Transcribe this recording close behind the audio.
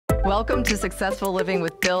Welcome to Successful Living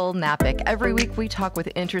with Bill Knapik. Every week we talk with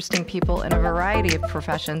interesting people in a variety of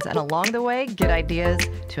professions, and along the way, get ideas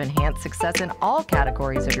to enhance success in all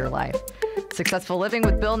categories of your life. Successful Living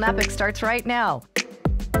with Bill Knapik starts right now.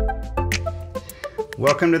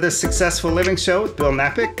 Welcome to the Successful Living Show with Bill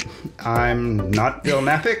Knapik. I'm not Bill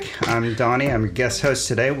Knapik. I'm Donnie. I'm a guest host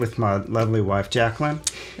today with my lovely wife, Jacqueline.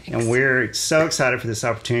 Thanks. And we're so excited for this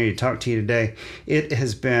opportunity to talk to you today. It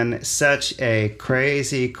has been such a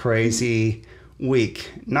crazy week,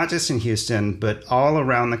 not just in Houston, but all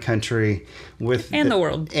around the country the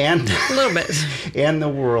world. And a little bit. And the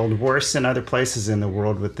world, worse than other places in the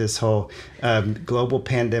world with this whole global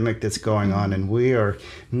pandemic that's going on. And we are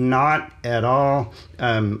not at all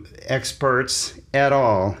experts at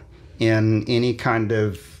all in any kind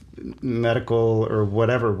of medical or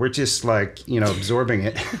whatever. We're just absorbing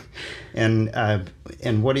it.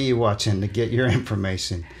 And what are you watching to get your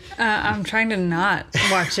information? I'm trying to not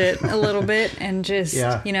watch it a little bit and just,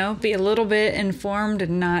 be a little bit informed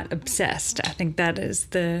and not obsessed. I think that is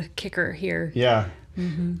the kicker here. Yeah.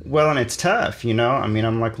 Mm-hmm. Well, and it's tough,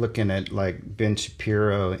 I'm looking at Ben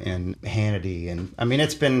Shapiro and Hannity, and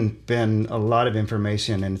it's been a lot of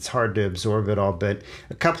information and it's hard to absorb it all. But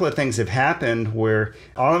a couple of things have happened where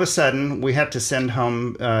all of a sudden we have to send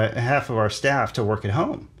home half of our staff to work at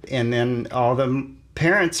home. And then all the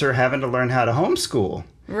parents are having to learn how to homeschool.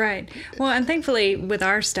 Right. Well, and thankfully with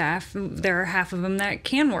our staff, there are half of them that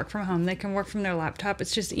can work from home. They can work from their laptop.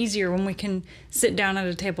 It's just easier when we can sit down at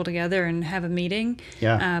a table together and have a meeting.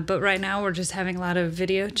 Yeah. But right now we're just having a lot of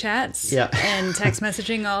video chats and text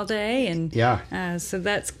messaging all day. And so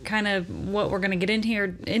that's kind of what we're going to get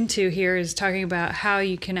into here is talking about how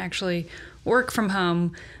you can actually work from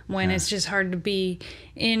home when it's just hard to be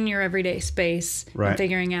in your everyday space and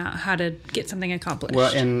figuring out how to get something accomplished.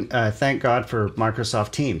 Well, and thank God for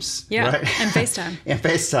Microsoft Teams. Yeah, right? And FaceTime. And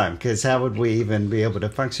FaceTime, because how would we even be able to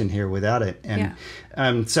function here without it?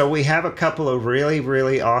 And so we have a couple of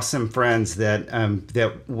really awesome friends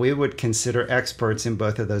that we would consider experts in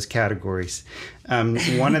both of those categories.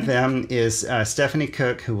 One of them is Stephanie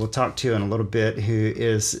Cook, who we'll talk to in a little bit, who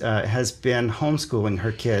has been homeschooling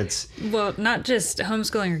her kids. Well, not just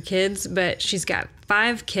homeschooling her kids, but she's got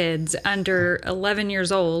 5 kids under 11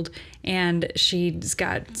 years old, and she's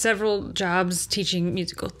got several jobs teaching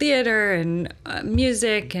musical theater and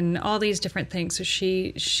music and all these different things. So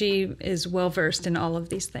she is well versed in all of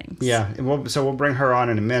these things. Yeah, so we'll bring her on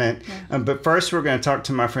in a minute. Yeah. But first, we're going to talk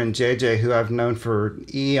to my friend JJ, who I've known for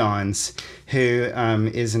eons, who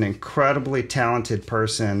is an incredibly talented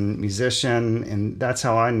person, musician, and that's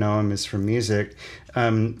how I know him, is from music.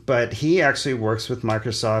 But he actually works with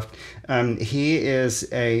Microsoft. He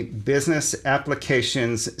is a business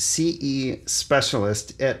applications CE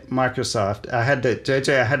specialist at Microsoft. I had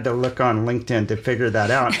to look on LinkedIn to figure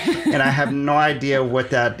that out, and I have no idea what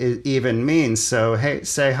that even means. So, hey,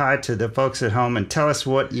 say hi to the folks at home and tell us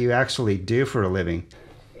what you actually do for a living.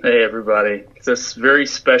 Hey, everybody. It's a very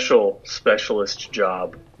specialist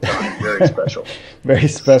job. Very special. Very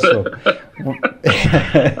special.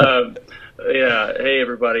 Yeah. Hey,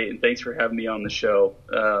 everybody, and thanks for having me on the show.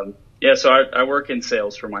 So I work in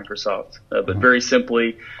sales for Microsoft, but very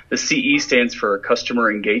simply, the CE stands for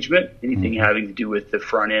customer engagement, anything having to do with the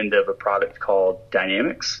front end of a product called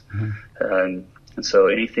Dynamics. And so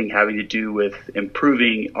anything having to do with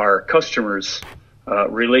improving our customers'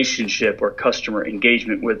 relationship or customer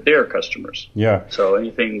engagement with their customers. Yeah. So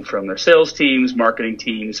anything from their sales teams, marketing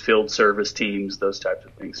teams, field service teams, those types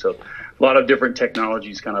of things. So a lot of different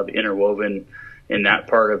technologies kind of interwoven in that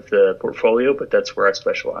part of the portfolio, but that's where I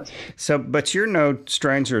specialize. So, but you're no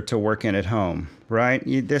stranger to working at home, right?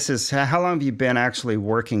 How long have you been actually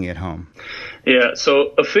working at home? Yeah.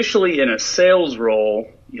 So officially in a sales role,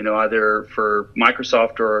 either for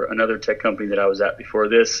Microsoft or another tech company that I was at before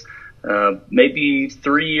this, maybe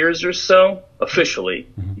 3 years or so officially,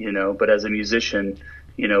 but as a musician,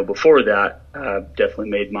 before that, definitely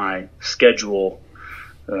made my schedule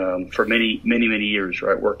for many years,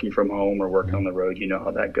 right? Working from home or working on the road, you know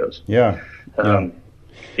how that goes. Yeah.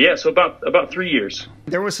 So about 3 years.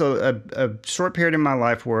 There was a short period in my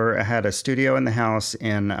life where I had a studio in the house,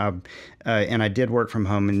 and I did work from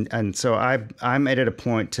home, and so I made it a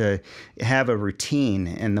point to have a routine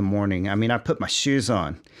in the morning. I put my shoes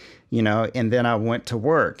on, and then I went to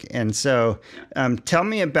work. And so tell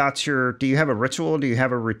me about do you have a ritual? Do you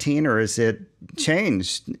have a routine, or is it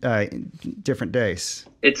changed different days?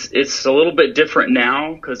 It's a little bit different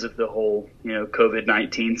now because of the whole,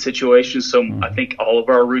 COVID-19 situation. So I think all of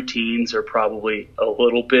our routines are probably a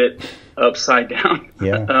little bit upside down.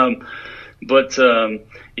 Yeah. But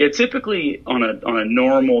yeah, typically on a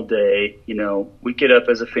normal day, we get up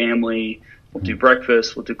as a family, we'll do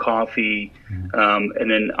breakfast, we'll do coffee,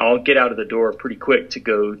 and then I'll get out of the door pretty quick to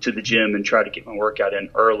go to the gym and try to get my workout in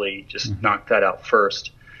early, just knock that out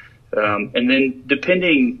first. And then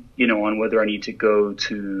depending, on whether I need to go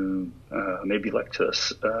to maybe like to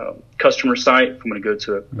a customer site, if I'm going to go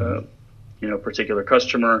to a particular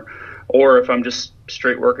customer, or if I'm just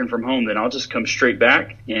straight working from home, then I'll just come straight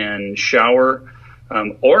back and shower,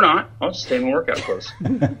 or not. I'll just stay in my workout clothes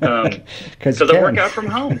because I work out from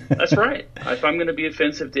home. That's right. If I'm going to be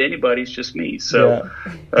offensive to anybody, it's just me. So,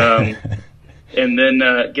 and then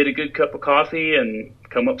get a good cup of coffee and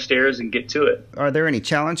come upstairs and get to it. Are there any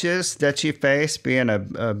challenges that you face being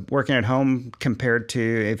working at home compared to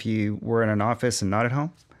if you were in an office and not at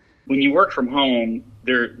home? When you work from home,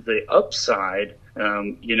 the upside,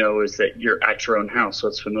 is that you're at your own house, so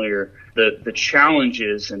it's familiar. The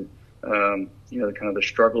challenges and kind of the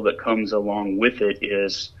struggle that comes along with it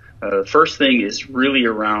is the first thing is really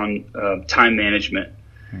around time management.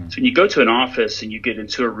 So when you go to an office and you get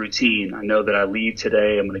into a routine, I know that I leave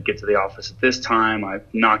today, I'm going to get to the office at this time, I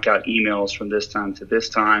knock out emails from this time to this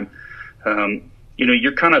time.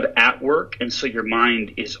 You're kind of at work, and so your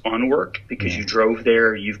mind is on work because you drove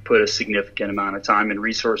there, you've put a significant amount of time and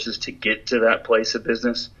resources to get to that place of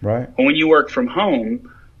business. Right. And when you work from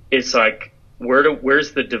home, it's like,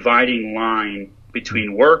 where's the dividing line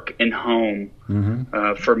between work and home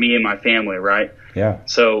for me and my family, right? Yeah.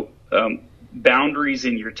 So boundaries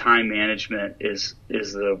in your time management is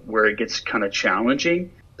where it gets kind of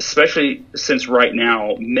challenging, especially since right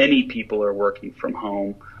now many people are working from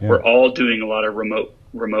home. Yeah. We're all doing a lot of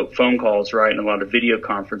remote phone calls, right, and a lot of video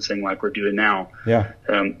conferencing like we're doing now. Yeah.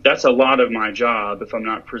 That's a lot of my job. If I'm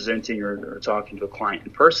not presenting or talking to a client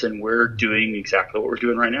in person, we're doing exactly what we're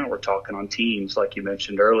doing right now. We're talking on Teams, like you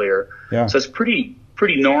mentioned earlier. Yeah. So it's pretty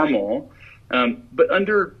normal. But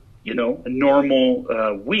under a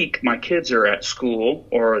normal week, my kids are at school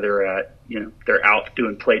or they're out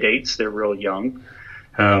doing play dates. They're real young.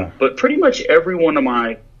 But pretty much every one of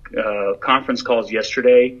my conference calls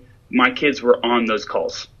yesterday, my kids were on those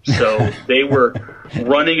calls. So they were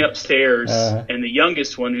running upstairs, and the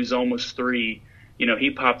youngest one, who's almost 3,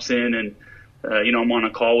 he pops in and, I'm on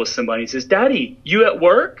a call with somebody. He says, "Daddy, you at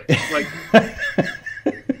work?" I'm like,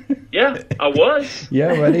 yeah, I was.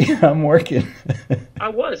 Yeah, buddy, I'm working. I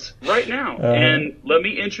was right now. And let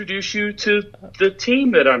me introduce you to the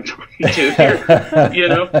team that I'm talking to here,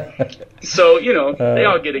 So, they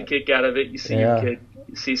all get a kick out of it. You see your kid.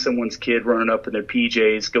 You see someone's kid running up in their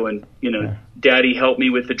PJs going, "Daddy, help me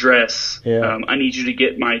with the dress. Yeah. I need you to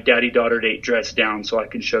get my daddy-daughter date dress down so I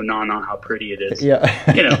can show Nana how pretty it is." Yeah.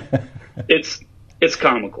 It's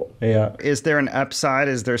comical. Yeah. Is there an upside?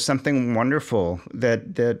 Is there something wonderful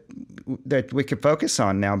that we could focus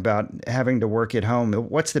on now about having to work at home?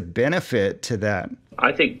 What's the benefit to that?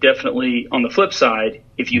 I think definitely on the flip side,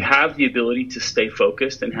 if you have the ability to stay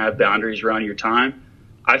focused and have boundaries around your time,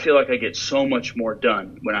 I feel like I get so much more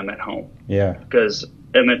done when I'm at home. Yeah. Because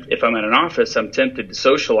if I'm at an office, I'm tempted to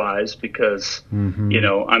socialize because,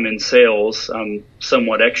 I'm in sales, I'm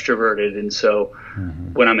somewhat extroverted. And so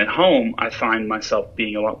when I'm at home, I find myself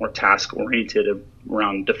being a lot more task oriented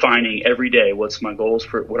around defining every day. What are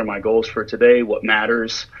my goals for today? What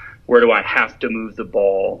matters? Where do I have to move the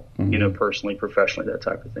ball, personally, professionally, that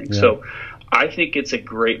type of thing. Yeah. So I think it's a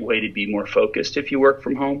great way to be more focused if you work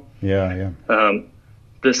from home. Yeah.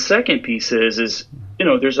 The second piece is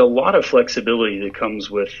there's a lot of flexibility that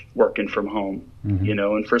comes with working from home,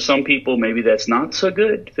 and for some people, maybe that's not so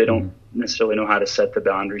good. They don't necessarily know how to set the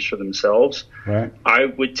boundaries for themselves. Right. I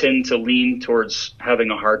would tend to lean towards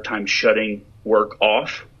having a hard time shutting work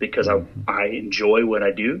off because I enjoy what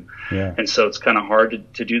I do. Yeah. And so it's kind of hard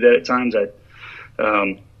to do that at times.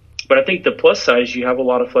 But I think the plus side is you have a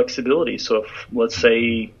lot of flexibility. So if, let's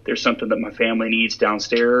say there's something that my family needs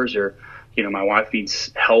downstairs, or my wife needs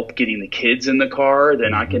help getting the kids in the car,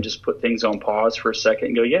 then I can just put things on pause for a second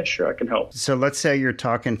and go, yeah, sure, I can help. So let's say you're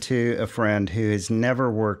talking to a friend who has never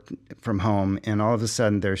worked from home, and all of a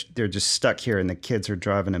sudden they're just stuck here, and the kids are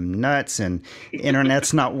driving them nuts, and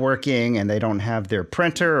internet's not working, and they don't have their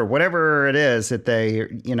printer or whatever it is that they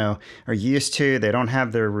are used to. They don't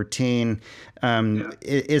have their routine.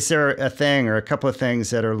 Is there a thing or a couple of things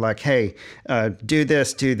that are like, hey, do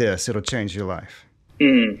this, it'll change your life?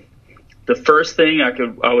 The first thing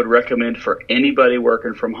I would recommend for anybody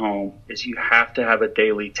working from home is you have to have a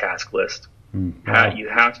daily task list. Wow. You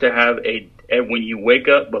have to have when you wake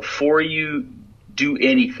up, before you do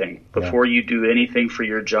anything for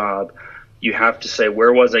your job, you have to say,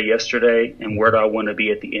 where was I yesterday and where do I want to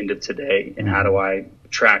be at the end of today, and how do I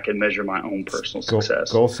track and measure my own personal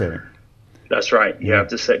success. Goal setting. That's right. You have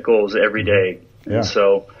to set goals every day. And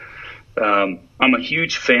so I'm a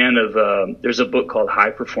huge fan of, there's a book called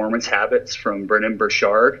High Performance Habits from Brendon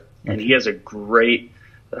Burchard, and he has a great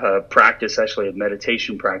practice, actually a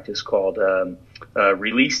meditation practice called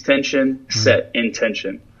release tension, set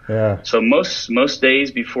intention. Yeah. So most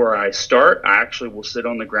days before I start, I actually will sit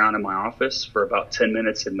on the ground in my office for about 10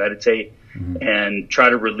 minutes and meditate and try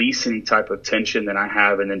to release any type of tension that I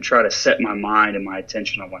have, and then try to set my mind and my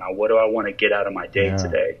attention on what do I want to get out of my day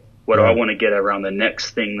today? What do I want to get around the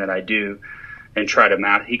next thing that I do? And try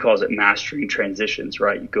to he calls it mastering transitions,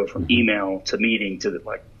 right? You go from email to meeting to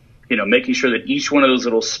making sure that each one of those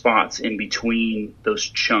little spots in between those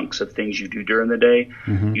chunks of things you do during the day,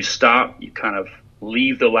 you stop, you kind of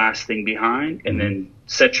leave the last thing behind, and then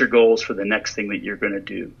set your goals for the next thing that you're going to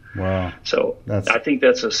do. Wow. So I think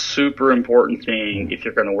that's a super important thing if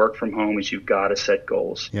you're going to work from home, is you've got to set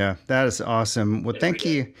goals. Yeah, that is awesome. Well, thank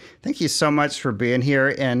you so much for being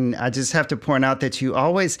here. And I just have to point out that you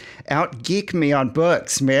always out-geek me on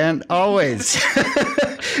books, man. Always.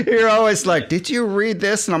 You're always like, did you read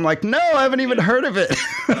this? And I'm like, no, I haven't even heard of it.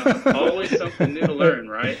 Always something new to learn,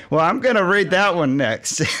 right? Well, I'm going to read that one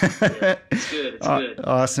next. It's good. It's good.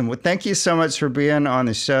 Awesome. Well, thank you so much for being on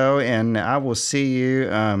the show, and I will see you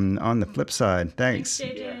on the flip side. Thanks.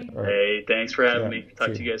 Thanks, JJ. Hey, thanks for having me.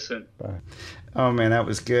 Talk to you guys soon. Bye. Oh, man, that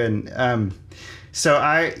was good. So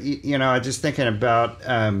I just thinking about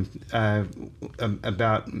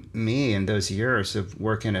me and those years of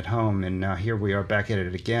working at home, and now here we are back at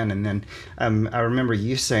it again. And then I remember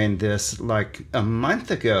you saying this like a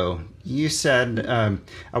month ago. You said,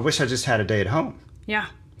 "I wish I just had a day at home." Yeah.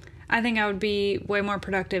 I think I would be way more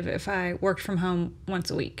productive if I worked from home once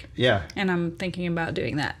a week. Yeah. And I'm thinking about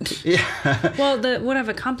doing that. Yeah. Well, what I've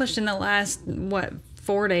accomplished in the last,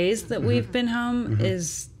 4 days that we've been home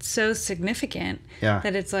is so significant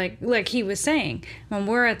that it's like he was saying, when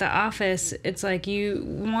we're at the office, it's like you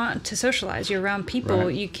want to socialize. You're around people.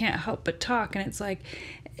 Right. You can't help but talk. And it's like,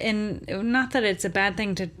 and not that it's a bad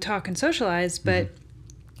thing to talk and socialize, but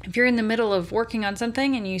if you're in the middle of working on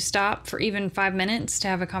something and you stop for even 5 minutes to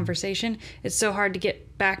have a conversation, it's so hard to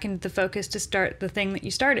get back into the focus to start the thing that you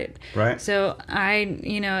started. Right. So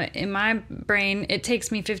in my brain, it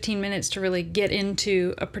takes me 15 minutes to really get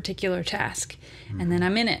into a particular task, and then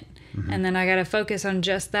I'm in it. And then I got to focus on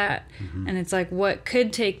just that. And it's like, what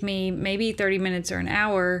could take me maybe 30 minutes or an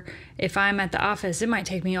hour, if I'm at the office, it might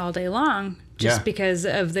take me all day long, just because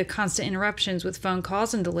of the constant interruptions with phone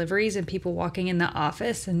calls and deliveries and people walking in the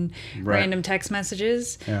office and random text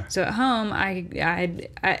messages. Yeah. So at home, I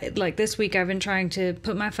like this week, I've been trying to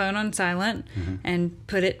put my phone on silent and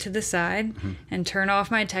put it to the side and turn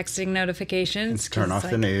off my texting notifications. Turn off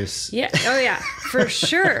the news. Yeah. Oh, yeah, for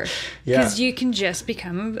sure. Because you can just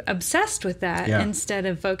become obsessed with that instead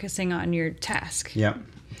of focusing on your task. Yeah.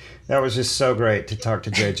 That was just so great to talk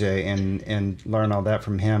to JJ and learn all that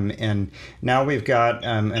from him. And now we've got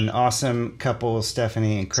an awesome couple,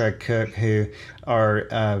 Stephanie and Craig Cook, who are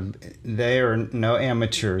they are no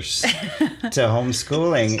amateurs to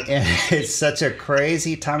homeschooling. And it's such a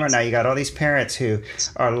crazy time right now. You got all these parents who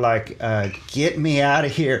are like, get me out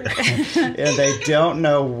of here. And they don't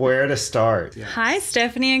know where to start. Hi,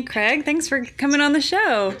 Stephanie and Craig. Thanks for coming on the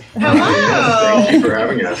show. Hello. Thank you for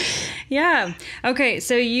having us. Yeah. Okay.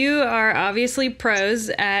 So you are obviously pros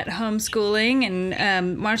at homeschooling,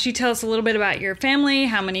 and why don't you tell us a little bit about your family,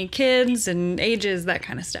 how many kids and ages, that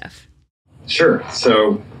kind of stuff. Sure.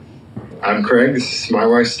 So I'm Craig. This is my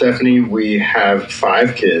wife, Stephanie. We have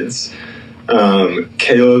 5 kids.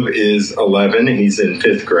 Caleb is 11. He's in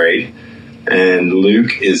 5th grade. And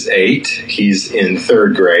Luke is 8. He's in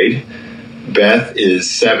 3rd grade. Beth is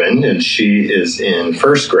 7, and she is in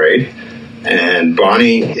 1st grade. And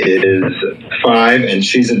Bonnie is 5, and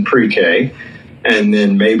she's in pre-K. And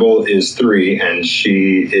then Mabel is 3, and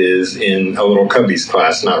she is in a little cubbies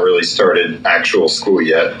class, not really started actual school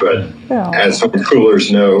yet. But as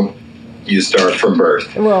homeschoolers know, you start from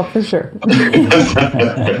birth. Well, for sure. You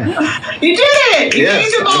did it!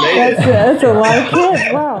 Yes, That's a lot of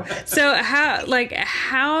kids. Wow. So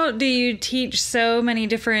how do you teach so many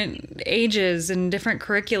different ages and different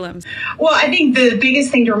curriculums? Well, I think the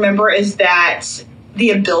biggest thing to remember is that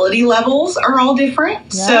the ability levels are all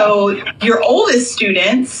different. Yeah. So your oldest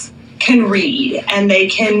students can read and they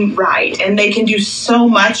can write and they can do so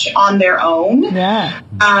much on their own. Yeah.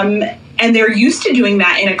 And they're used to doing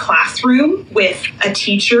that in a classroom with a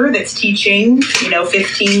teacher that's teaching,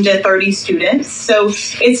 15 to 30 students. So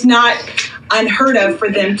it's not unheard of for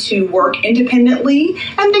them to work independently.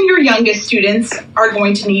 And then your youngest students are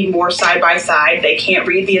going to need more side by side. They can't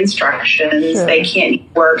read the instructions. Sure. They can't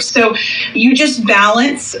work. So you just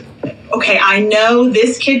balance, okay, I know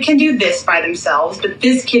this kid can do this by themselves, but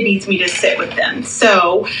this kid needs me to sit with them.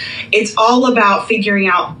 So it's all about figuring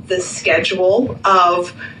out the schedule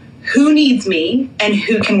of who needs me and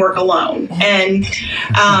who can work alone, and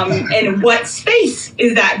what space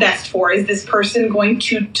is that best for? Is this person going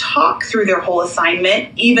to talk through their whole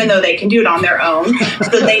assignment, even though they can do it on their own?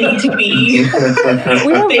 So they need to be,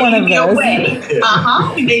 away.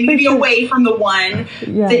 They need to be away from the one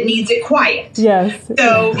that needs it quiet. Yes.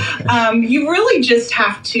 So you really just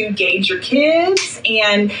have to gauge your kids,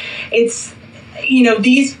 and it's,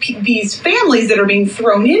 these families that are being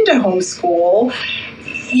thrown into homeschool,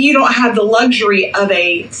 you don't have the luxury of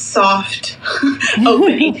a soft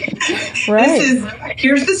opening. Right.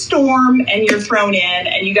 Here's the storm, and you're thrown in,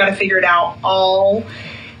 and you got to figure it out all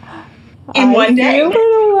in one day.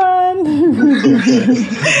 Little one.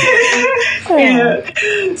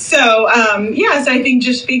 So I think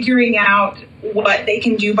just figuring out what they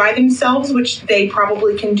can do by themselves, which they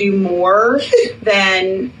probably can do more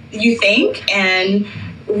than you think, and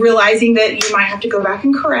realizing that you might have to go back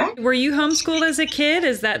and correct. Were you homeschooled as a kid?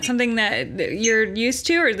 Is that something that you're used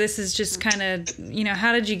to, or this is just kind of,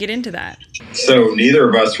 how did you get into that? So neither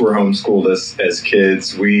of us were homeschooled as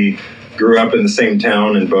kids. We grew up in the same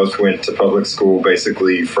town and both went to public school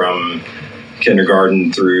basically from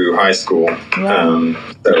kindergarten through high school. Wow.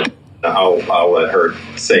 So I'll let her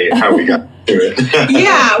say how we got to it.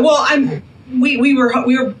 Yeah, well, we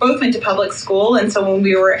were both went to public school, and so when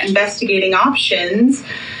we were investigating options,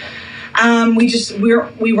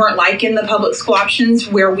 we weren't liking the public school options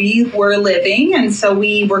where we were living, and so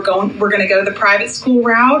we're going to go the private school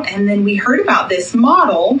route. And then we heard about this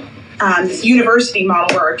model, this university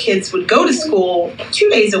model, where our kids would go to school 2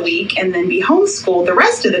 days a week and then be homeschooled the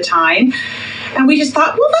rest of the time. And we just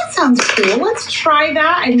thought, well, that sounds cool. Let's try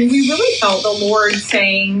that. And we really felt the Lord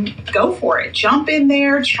saying, go for it. Jump in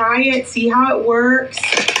there, try it, see how it works.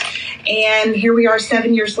 And here we are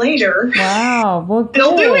 7 years later. Wow. Well,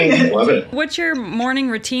 still doing it. Love it. What's your morning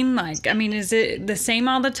routine like? I mean, is it the same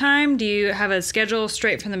all the time? Do you have a schedule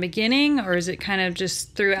straight from the beginning, or is it kind of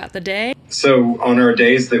just throughout the day? So on our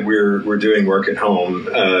days that we're doing work at home,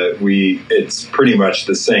 it's pretty much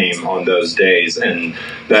the same on those days. And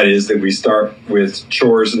that is that we start with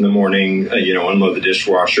chores in the morning, unload the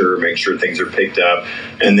dishwasher, make sure things are picked up,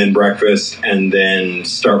 and then breakfast, and then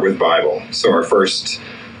start with Bible. So our first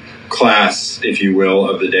class, if you will,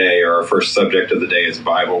 of the day, or our first subject of the day is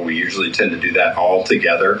Bible. We usually tend to do that all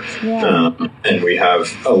together. Yeah. And we have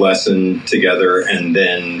a lesson together. And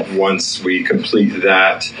then once we complete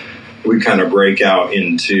that, we kind of break out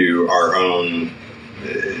into our own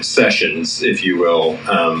sessions, if you will,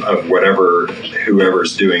 of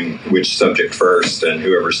whoever's doing which subject first and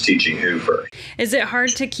whoever's teaching who first. Is it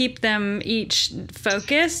hard to keep them each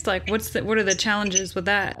focused? Like, what are the challenges with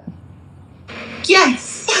that?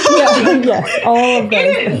 Yes. Yes, all of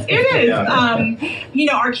those. It is.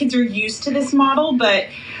 Yeah. Our kids are used to this model, but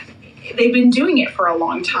they've been doing it for a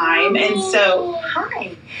long time. And so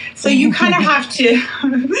you kind of have to,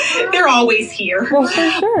 they're always here. Well, for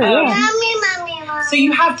sure, yeah. Mommy. So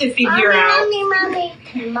you have to figure out.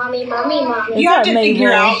 Mommy. You have to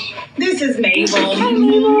figure out, this is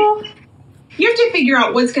Mabel. You have to figure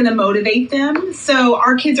out what's going to motivate them. So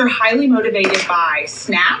our kids are highly motivated by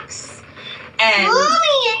snacks. And, Mommy,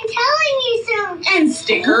 I'm telling you something. And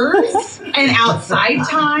stickers and outside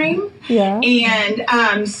time. Yeah.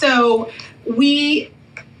 And so we,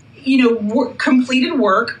 completed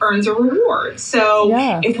work earns a reward. So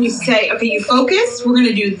if we say, okay, you focus, we're going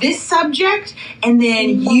to do this subject, and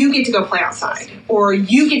then you get to go play outside, or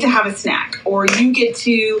you get to have a snack, or you get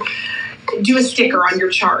to do a sticker on your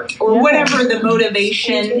chart, or whatever the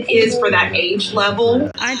motivation is for that age level.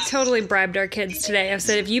 I totally bribed our kids today. I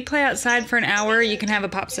said, if you play outside for an hour, you can have a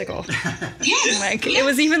popsicle. It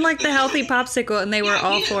was even like the healthy popsicle, and they were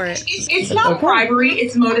all for it. It's not bribery,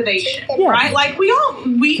 it's motivation, right? Like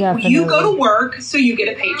you go to work, so you get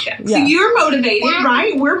a paycheck. So you're motivated,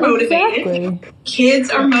 right? We're motivated. Exactly. Kids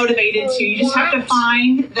are motivated too. You just have to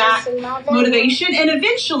find that motivation, and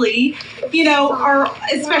eventually,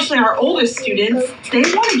 especially our older oldest students, they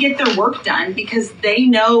want to get their work done because they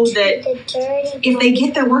know that if they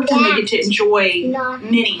get their work done, they get to enjoy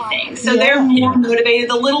many things. So they're more motivated.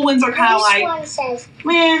 The little ones are kind of like,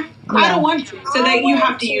 meh, I don't want to. So that you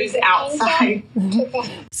have to use outside.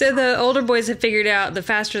 So the older boys have figured out the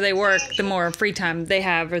faster they work, the more free time they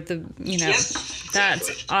have, or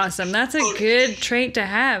that's awesome. That's a good trait to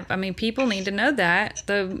have. I mean, people need to know that.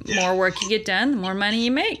 The more work you get done, the more money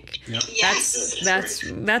you make. Yep.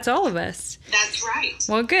 That's all of us. That's right.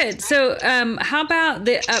 Well, good. So, how about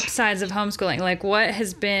the upsides of homeschooling? Like,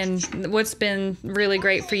 what's been really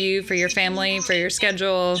great for you, for your family, for your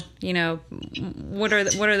schedule? What are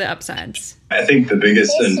the upsides? I think the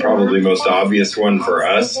biggest and probably most obvious one for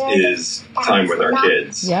us is time with our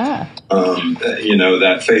kids. Yeah.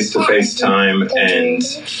 That face-to-face time and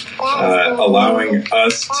allowing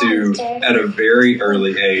us to, at a very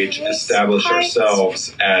early age, establish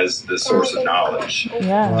ourselves as the source of knowledge.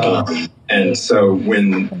 Yeah. And so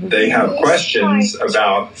when they have questions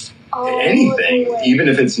about anything, even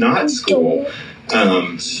if it's not school,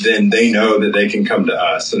 then they know that they can come to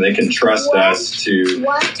us and they can trust us to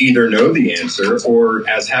either know the answer or,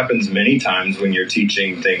 as happens many times when you're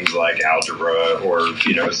teaching things like algebra or,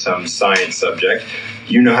 some science subject,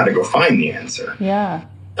 you know how to go find the answer. Yeah.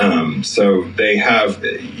 So they have,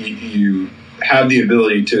 you have the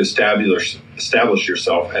ability to establish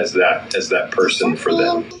yourself as that person for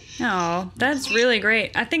them. Oh, that's really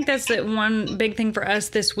great. I think that's the one big thing for us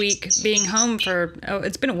this week, being home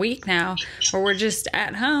it's been a week now, where we're just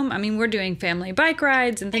at home. I mean, we're doing family bike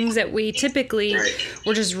rides and things that we typically,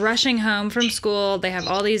 we're just rushing home from school. They have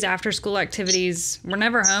all these after school activities. We're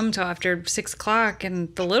never home till after 6 o'clock,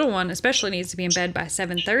 and the little one especially needs to be in bed by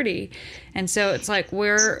 7:30. And so it's like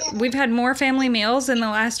we've had more family meals in the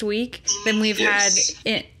last week than we've had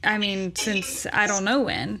since I don't know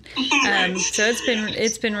when. So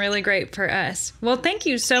it's been really great for us. Well, thank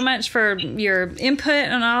you so much for your input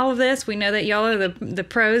on all of this. We know that y'all are the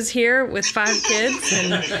pros here with 5 kids,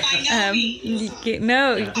 and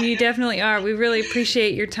you definitely are. We really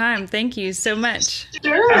appreciate your time. Thank you so much.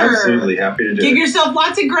 Sure. Absolutely happy to do it. Give yourself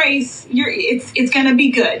lots of grace. It's going to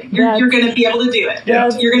be good. You're going to be able to do it.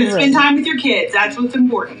 You're going to spend time with your kids. That's what's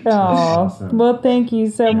important. Oh, well, thank you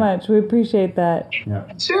so much. We appreciate that.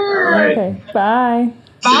 Yeah. Sure. All right. Okay, bye.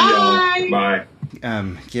 Bye. Bye.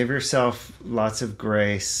 Give yourself lots of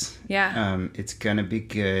grace. Yeah. It's going to be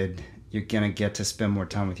good. You're going to get to spend more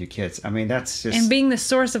time with your kids. I mean, that's just... And being the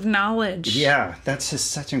source of knowledge. Yeah, that's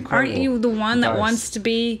just such incredible. Aren't you the one that advice. wants to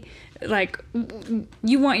be... Like,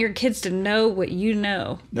 you want your kids to know what you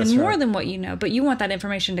know, That's and more right. than what you know, but you want that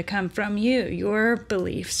information to come from you, your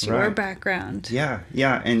beliefs, your Right. background. Yeah,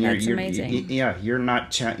 and That's you're amazing. You're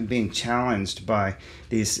not being challenged by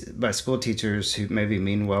school teachers who maybe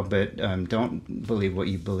mean well, but don't believe what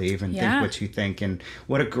you believe and think what you think. And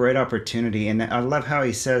what a great opportunity! And I love how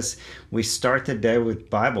he says we start the day with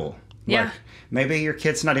Bible. Yeah. Like, maybe your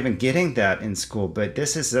kid's not even getting that in school, but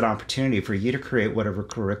this is an opportunity for you to create whatever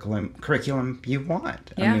curriculum you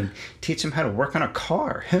want. Yeah. I mean, teach them how to work on a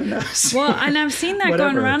car. Who knows? Well, and I've seen that going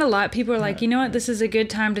Whatever. around a lot. People are like, you know what, this is a good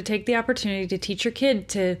time to take the opportunity to teach your kid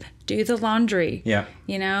to do the laundry. Yeah.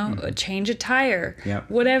 Change a tire. Yeah.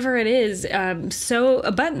 Whatever it is, sew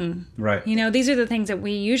a button. Right. These are the things that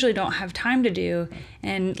we usually don't have time to do.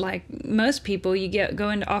 And like most people, you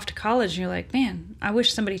off to college and you're like, man, I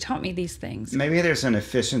wish somebody taught me these things. Maybe there's an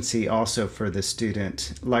efficiency also for the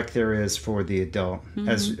student, like there is for the adult. Mm-hmm.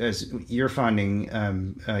 As you're finding,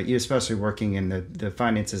 you especially working in the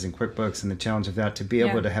finances and QuickBooks and the challenge of that, to be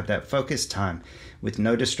able to have that focus time with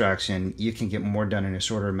no distraction, you can get more done in a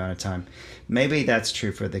shorter amount of time. Maybe that's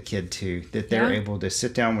true for the kid too, that they're able to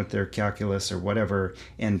sit down with their calculus or whatever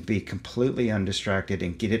and be completely undistracted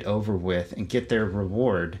and get it over with and get their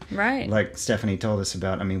reward. Right. Like Stephanie told us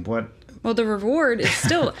about. I mean, Well, the reward is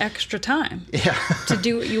still extra time to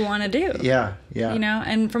do what you want to do. Yeah.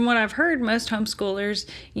 And from what I've heard, most homeschoolers,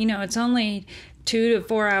 it's only 2 to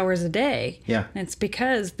 4 hours a day. Yeah. And it's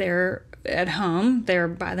because they're at home, they're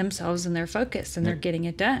by themselves and they're focused and they're getting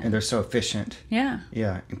it done. And they're so efficient. Yeah.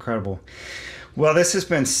 Yeah, incredible. Well, this has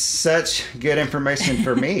been such good information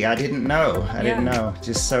for me. I didn't know.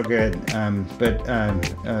 Just so good. But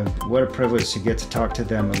what a privilege to get to talk to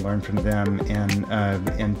them and learn from them.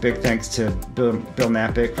 And big thanks to Bill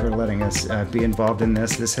Knapik for letting us be involved in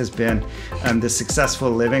this. This has been the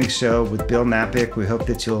Successful Living Show with Bill Knapik. We hope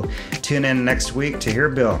that you'll tune in next week to hear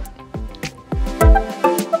Bill.